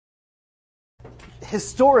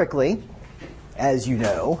historically, as you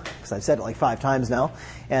know, because I've said it like 5 times now,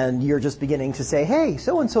 and you're just beginning to say, hey,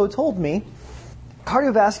 so-and-so told me,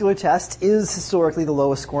 cardiovascular test is historically the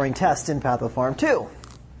lowest scoring test in Patho-Pharm 2.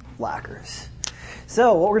 Lackers.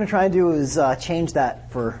 So what we're going to try and do is change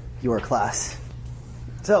that for your class.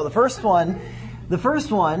 So the first one,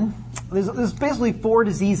 there's basically 4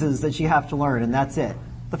 diseases that you have to learn, and that's it.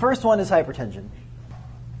 The first one is hypertension.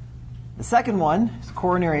 The second one is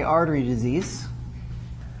coronary artery disease.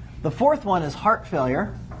 The fourth one is heart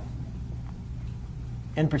failure,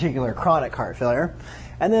 in particular chronic heart failure.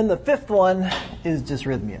 And then the fifth one is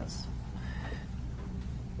dysrhythmias.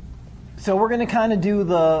 So we're going to kind of do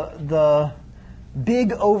the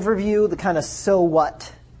big overview, the kind of so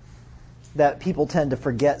what that people tend to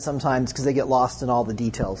forget sometimes because they get lost in all the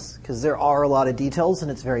details. Because there are a lot of details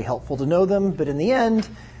and it's very helpful to know them. But in the end,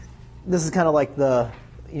 this is kind of like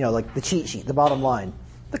like the cheat sheet, the bottom line,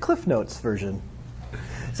 the Cliff Notes version.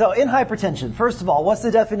 So in hypertension, first of all, what's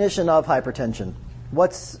the definition of hypertension?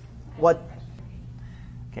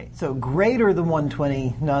 Okay, so greater than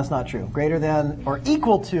 120, no, that's not true. Greater than or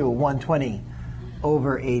equal to 120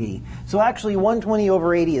 over 80. So actually 120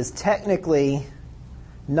 over 80 is technically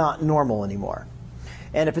not normal anymore.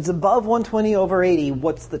 And if it's above 120 over 80,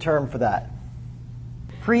 what's the term for that?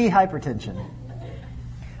 Pre-hypertension.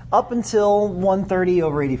 Up until 130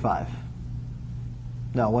 over 85.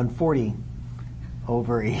 No, 140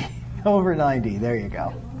 over 80, over 90. There you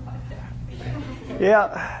go.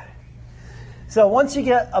 Yeah. So once you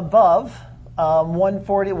get above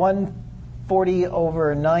 140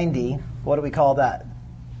 over 90, what do we call that?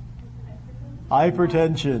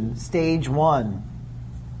 Hypertension, stage 1.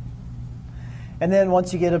 And then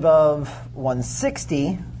once you get above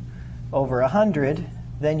 160 over 100,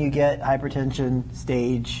 then you get hypertension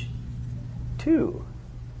stage 2.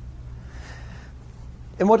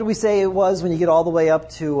 And what did we say it was when you get all the way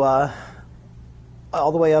up to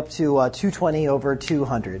 220 over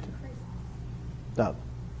 200? No,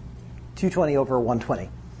 220 over 120.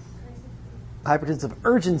 Hypertensive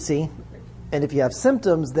urgency, and if you have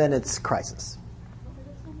symptoms, then it's crisis.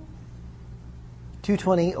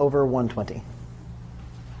 220 over 120.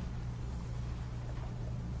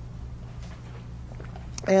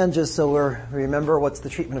 And just so we remember, what's the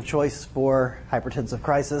treatment of choice for hypertensive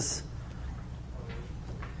crisis?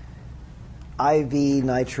 IV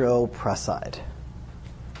nitroprusside.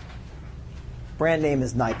 Brand name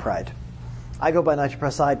is Nipride. I go by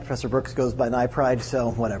nitroprusside. Professor Brooks goes by Nipride,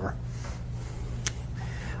 so whatever.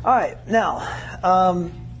 All right, now,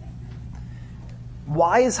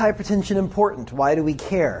 why is hypertension important? Why do we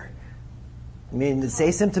care? I mean, it's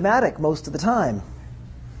asymptomatic most of the time.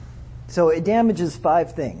 So it damages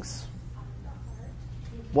 5 things.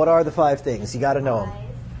 What are the 5 things? You got to know them.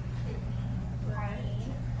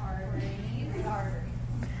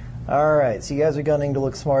 All right, so you guys are gunning to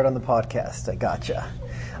look smart on the podcast. I gotcha.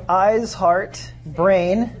 Eyes, heart,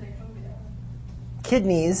 brain,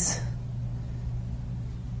 kidneys,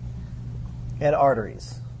 and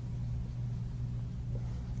arteries.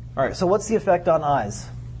 All right, so what's the effect on eyes?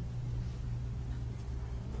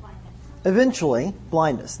 Eventually,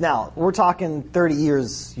 blindness. Now, we're talking 30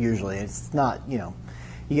 years usually. It's not, you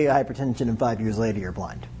get hypertension and 5 years later you're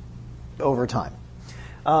blind over time.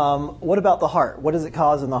 What about the heart? What does it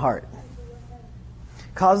cause in the heart?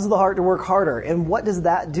 Causes the heart to work harder. And what does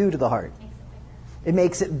that do to the heart? It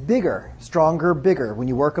makes it bigger, stronger, bigger. When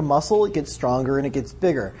you work a muscle, it gets stronger and it gets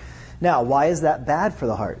bigger. Now, why is that bad for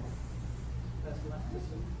the heart?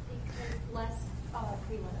 Less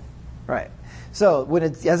preload. Right. So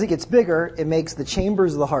as it gets bigger, it makes the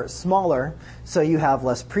chambers of the heart smaller, so you have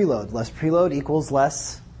less preload. Less preload equals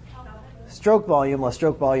less stroke volume,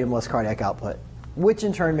 less cardiac output, which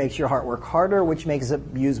in turn makes your heart work harder, which makes it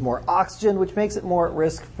use more oxygen, which makes it more at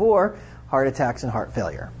risk for heart attacks and heart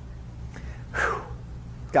failure. Whew.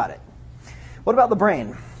 Got it. What about the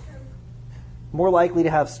brain? More likely to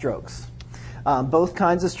have strokes. Both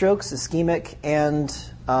kinds of strokes, ischemic and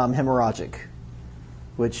hemorrhagic,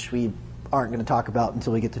 which we aren't going to talk about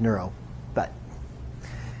until we get to neuro. But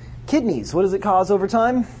kidneys, what does it cause over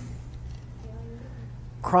time?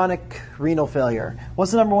 Chronic renal failure.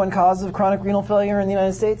 What's the number 1 cause of chronic renal failure in the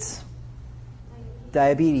United States?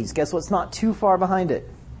 Diabetes. Guess what's not too far behind it?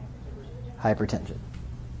 Hypertension.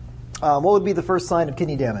 What would be the first sign of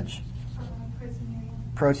kidney damage?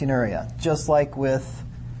 Proteinuria, just like with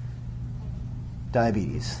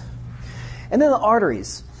diabetes. And then the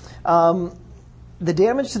arteries. The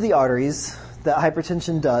damage to the arteries that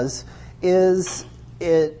hypertension does is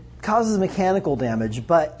it causes mechanical damage,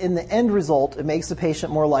 but in the end result, it makes the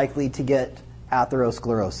patient more likely to get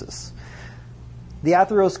atherosclerosis. The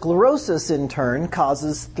atherosclerosis, in turn,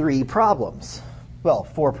 causes 3 problems. Well,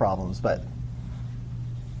 4 problems, but...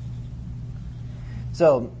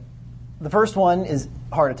 So, the first one is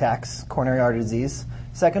heart attacks, coronary artery disease.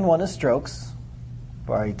 Second one is strokes.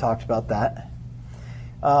 We already talked about that.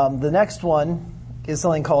 The next one is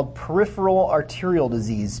something called peripheral arterial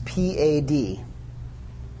disease, PAD.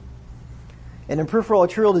 And in peripheral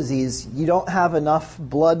arterial disease, you don't have enough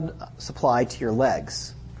blood supply to your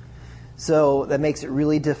legs. So that makes it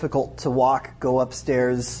really difficult to walk, go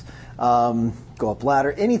upstairs, go up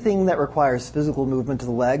ladder, anything that requires physical movement to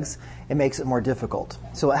the legs, it makes it more difficult.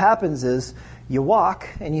 So what happens is you walk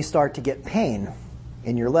and you start to get pain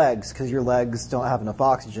in your legs because your legs don't have enough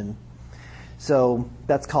oxygen. So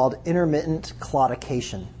that's called intermittent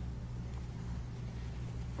claudication.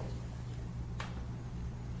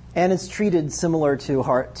 And it's treated similar to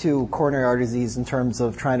coronary artery disease in terms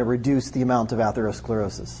of trying to reduce the amount of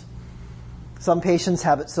atherosclerosis. Some patients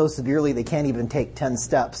have it so severely they can't even take 10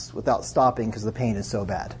 steps without stopping because the pain is so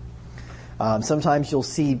bad. Sometimes you'll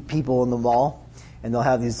see people in the mall and they'll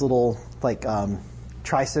have these little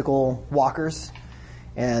tricycle walkers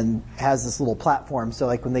and has this little platform. So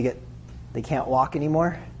like when they can't walk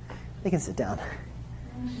anymore, they can sit down.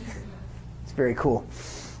 It's very cool.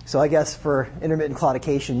 So I guess for intermittent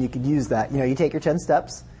claudication, you could use that. You take your 10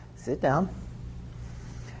 steps, sit down.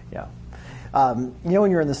 Yeah.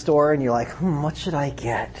 When you're in the store and you're like, what should I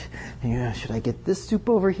get? Should I get this soup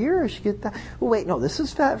over here or should I get that? Oh, wait, no, this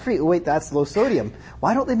is fat-free. Oh, wait, that's low sodium.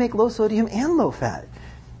 Why don't they make low sodium and low fat?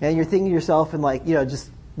 And you're thinking to yourself and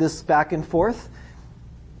just this back and forth.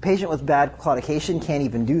 Patient with bad claudication can't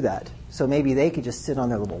even do that. So maybe they could just sit on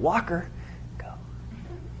their little walker, go.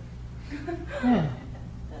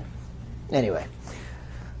 Anyway.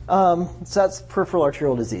 So that's peripheral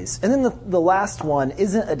arterial disease. And then the last one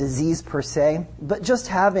isn't a disease per se, but just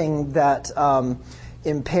having that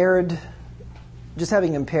impaired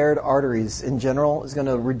arteries in general is going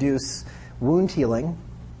to reduce wound healing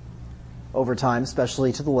over time,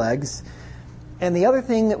 especially to the legs. And the other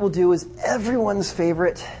thing that we'll do is everyone's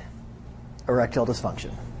favorite, erectile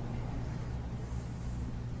dysfunction.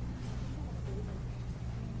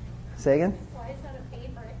 Say again? Why is that a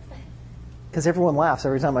favorite? Because everyone laughs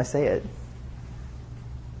every time I say it.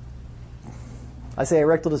 I say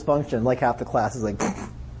erectile dysfunction, like half the class is like,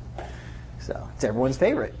 so it's everyone's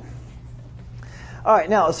favorite. All right,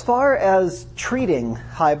 now as far as treating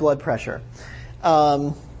high blood pressure,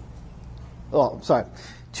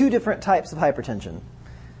 two different types of hypertension,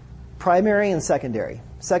 primary and secondary.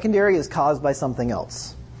 Secondary is caused by something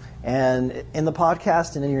else. And in the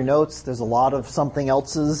podcast and in your notes, there's a lot of something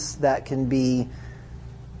else's that it can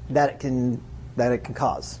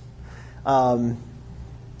cause.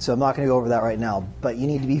 So I'm not going to go over that right now, but you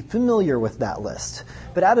need to be familiar with that list.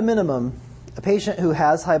 But at a minimum, a patient who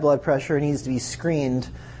has high blood pressure needs to be screened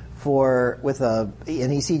with an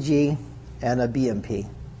ECG and a BMP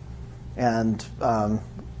and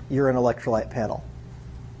urine electrolyte panel.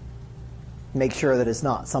 Make sure that it's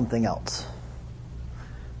not something else.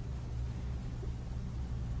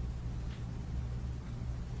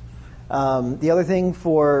 The other thing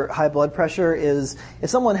for high blood pressure is if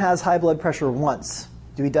someone has high blood pressure once,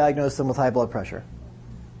 do we diagnose them with high blood pressure?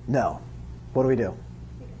 No. What do we do?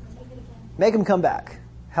 Make them come back.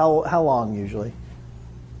 How long usually?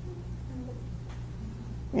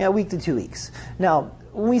 Yeah, a week to 2 weeks. Now,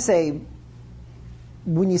 when you say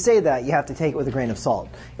that, you have to take it with a grain of salt.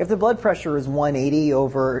 If the blood pressure is 180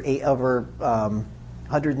 over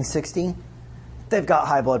 160, they've got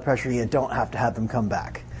high blood pressure. You don't have to have them come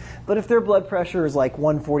back. But if their blood pressure is like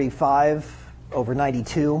 145 over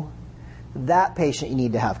 92, that patient you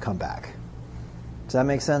need to have come back. Does that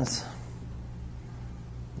make sense?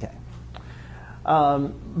 Okay.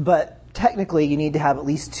 But technically, you need to have at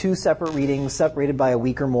least 2 separate readings separated by a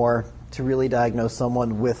week or more to really diagnose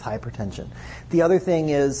someone with hypertension. The other thing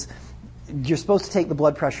is you're supposed to take the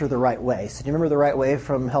blood pressure the right way. So do you remember the right way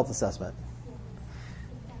from health assessment?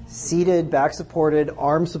 Seated, back supported,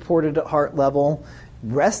 arm supported at heart level,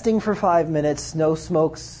 resting for 5 minutes, no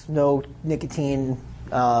smokes, no nicotine,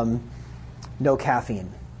 no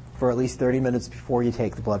caffeine for at least 30 minutes before you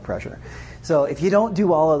take the blood pressure. So if you don't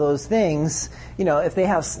do all of those things, if they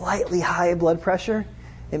have slightly high blood pressure,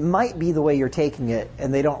 it might be the way you're taking it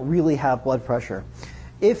and they don't really have blood pressure.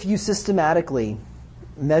 If you systematically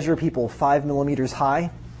measure people 5 millimeters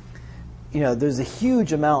high, there's a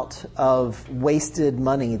huge amount of wasted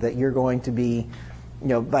money that you're going to be,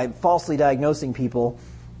 by falsely diagnosing people,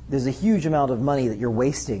 there's a huge amount of money that you're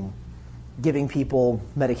wasting giving people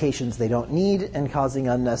medications they don't need and causing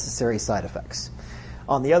unnecessary side effects.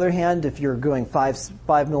 On the other hand, if you're going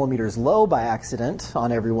 5 millimeters low by accident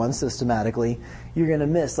on everyone systematically, you're going to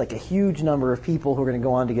miss like a huge number of people who are going to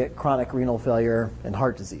go on to get chronic renal failure and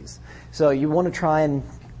heart disease. So you want to try and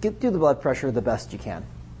get through the blood pressure the best you can,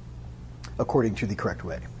 according to the correct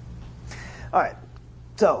way. All right.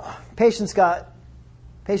 So patient's got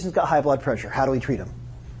high blood pressure. How do we treat them?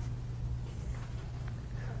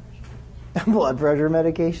 Blood pressure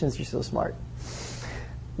medications. You're so smart.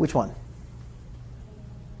 Which one?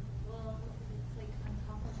 Well, it's like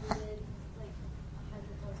uncomplicated, like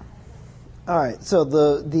hydrochlorothiazide. All right. So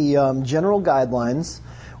the general guidelines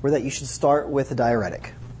were that you should start with a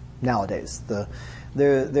diuretic. Nowadays,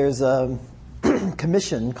 there's a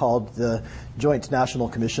commission called the Joint National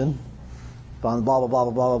Commission on blah blah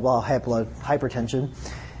blah blah blah blah hypertension,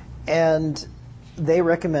 and they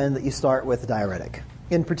recommend that you start with a diuretic.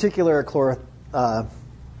 In particular, a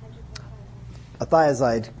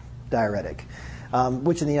thiazide diuretic,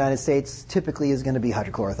 which in the United States typically is going to be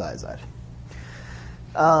hydrochlorothiazide.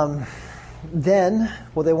 Then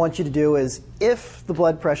what they want you to do is, if the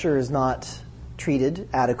blood pressure is not treated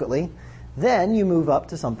adequately, then you move up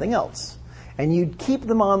to something else. And you keep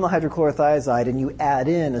them on the hydrochlorothiazide and you add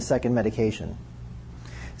in a second medication.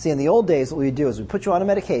 See, in the old days, what we would do is we put you on a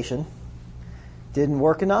medication. Didn't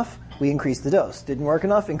work enough, we increase the dose. Didn't work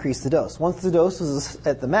enough, increase the dose. Once the dose was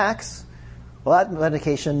at the max, well, that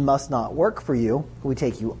medication must not work for you. We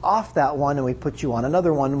take you off that one and we put you on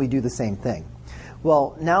another one and we do the same thing.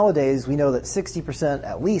 Well, nowadays, we know that 60%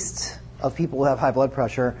 at least of people who have high blood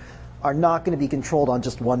pressure are not going to be controlled on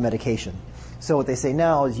just one medication. So what they say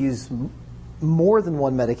now is use more than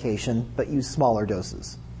one medication, but use smaller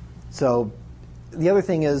doses. So the other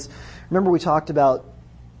thing is, remember we talked about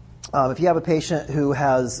if you have a patient who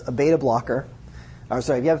has a beta blocker, if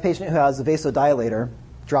you have a patient who has a vasodilator,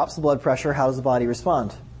 drops the blood pressure, how does the body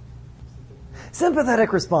respond?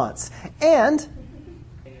 Sympathetic response. And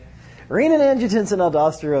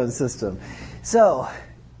renin-angiotensin-aldosterone system. So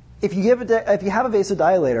if you have a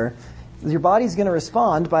vasodilator, your body's going to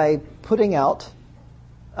respond by putting out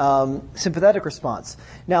sympathetic response.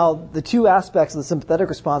 Now, the two aspects of the sympathetic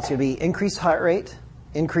response are going to be increased heart rate,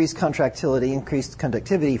 increased contractility, increased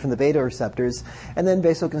conductivity from the beta receptors, and then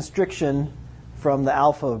vasoconstriction from the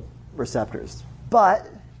alpha receptors. But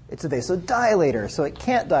it's a vasodilator, so it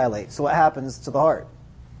can't dilate. So what happens to the heart?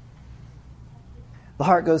 The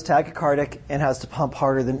heart goes tachycardic and has to pump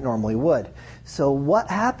harder than it normally would. So what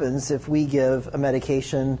happens if we give a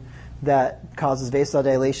medication that causes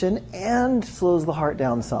vasodilation and slows the heart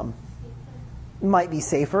down some? It might be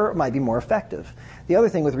safer, it might be more effective. The other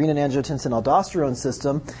thing with renin-angiotensin-aldosterone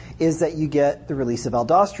system is that you get the release of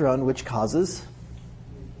aldosterone, which causes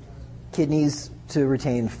kidneys to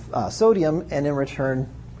retain sodium and in return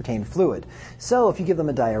retain fluid. So if you give them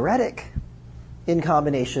a diuretic in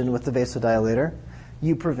combination with the vasodilator,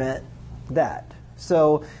 you prevent that.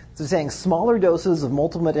 So saying smaller doses of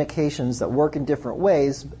multiple medications that work in different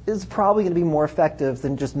ways is probably going to be more effective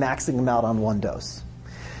than just maxing them out on one dose.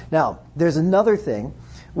 Now, there's another thing,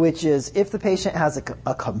 which is if the patient has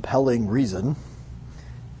a compelling reason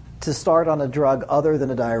to start on a drug other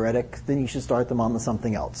than a diuretic, then you should start them on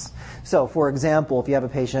something else. So, for example, if you have a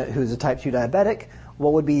patient who's a type 2 diabetic,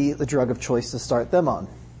 what would be the drug of choice to start them on?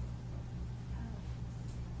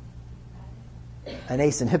 An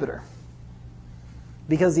ACE inhibitor.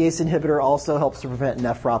 Because the ACE inhibitor also helps to prevent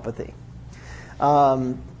nephropathy.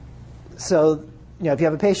 So, if you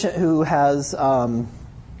have a patient who has a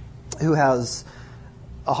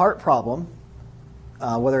heart problem,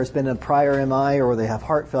 whether it's been a prior MI or they have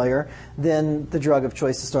heart failure, then the drug of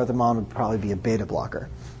choice to start them on would probably be a beta blocker.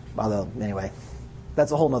 Although, anyway,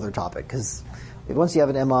 that's a whole other topic, because once you have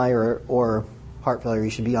an MI or heart failure, you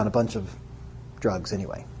should be on a bunch of drugs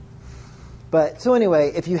anyway. But, so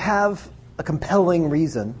anyway, if you have a compelling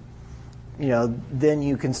reason, then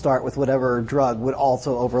you can start with whatever drug would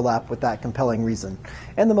also overlap with that compelling reason.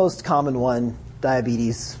 And the most common one,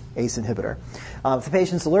 diabetes, ACE inhibitor. If the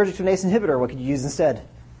patient's allergic to an ACE inhibitor, what could you use instead?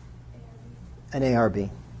 An ARB.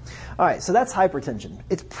 All right, so that's hypertension.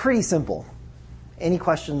 It's pretty simple. Any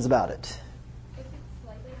questions about it? If it's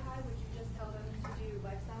slightly high, would you just tell them to do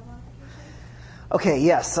lifestyle modifications? Okay,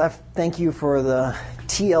 yes. Thank you for the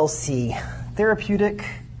TLC, therapeutic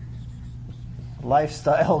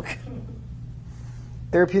lifestyle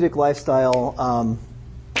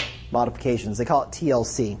modifications. They call it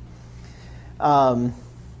TLC. I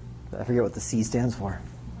forget what the C stands for.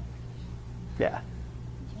 Yeah.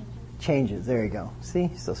 Changes. There you go.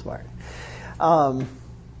 See? So smart.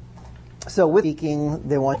 So with speaking,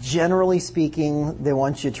 generally speaking, they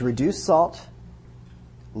want you to reduce salt,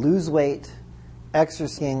 lose weight,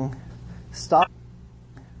 exercising, stop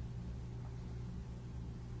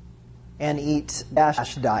and eat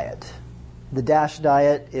DASH diet. The DASH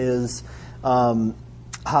diet is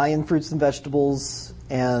high in fruits and vegetables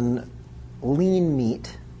and lean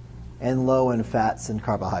meat and low in fats and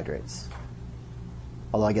carbohydrates.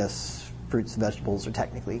 Although I guess fruits and vegetables are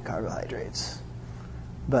technically carbohydrates,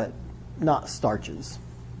 but not starches.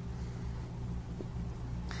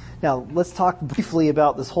 Now, let's talk briefly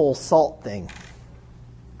about this whole salt thing.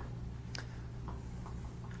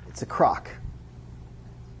 It's a crock.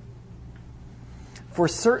 For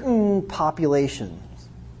certain populations,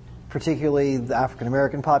 particularly the African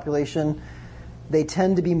American population, they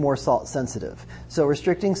tend to be more salt sensitive. So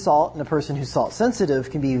restricting salt in a person who's salt sensitive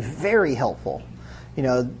can be very helpful.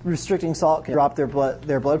 Restricting salt can drop their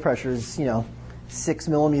blood pressures, 6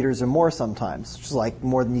 millimeters or more sometimes, which is like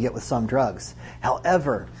more than you get with some drugs.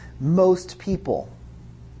 However, most people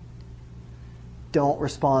don't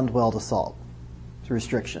respond well to salt, to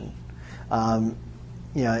restriction.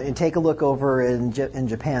 And take a look over in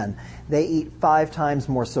Japan. They eat 5 times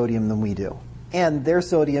more sodium than we do. And their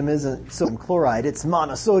sodium isn't sodium chloride, it's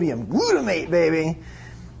monosodium glutamate, baby.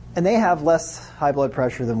 And they have less high blood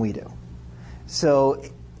pressure than we do. So,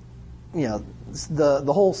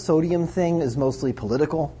 the whole sodium thing is mostly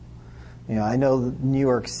political. I know New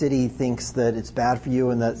York City thinks that it's bad for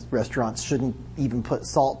you and that restaurants shouldn't even put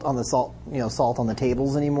salt on the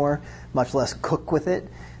tables anymore, much less cook with it.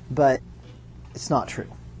 But it's not true.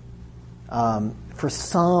 For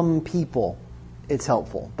some people, it's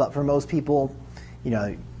helpful. But for most people,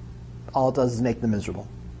 all it does is make them miserable.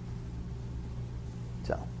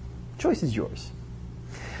 So, choice is yours.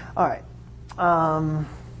 All right.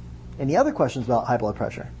 Any other questions about high blood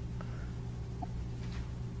pressure?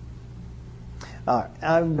 All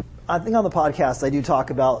right. I think on the podcast I do talk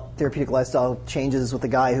about therapeutic lifestyle changes with a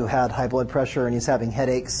guy who had high blood pressure and he's having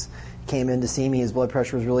headaches. He came in to see me. His blood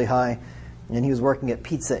pressure was really high. And he was working at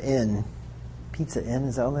Pizza Inn. Pizza Inn,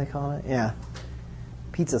 is that what they call it? Yeah.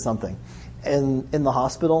 Pizza something. In the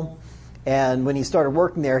hospital. And when he started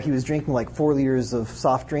working there, he was drinking like 4 liters of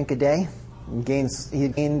soft drink a day. He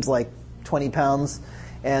gained like 20 pounds.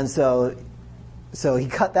 And so he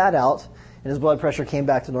cut that out, and his blood pressure came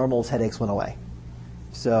back to normal. His headaches went away.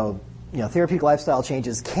 So, therapeutic lifestyle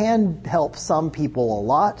changes can help some people a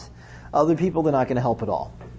lot. Other people, they're not going to help at all.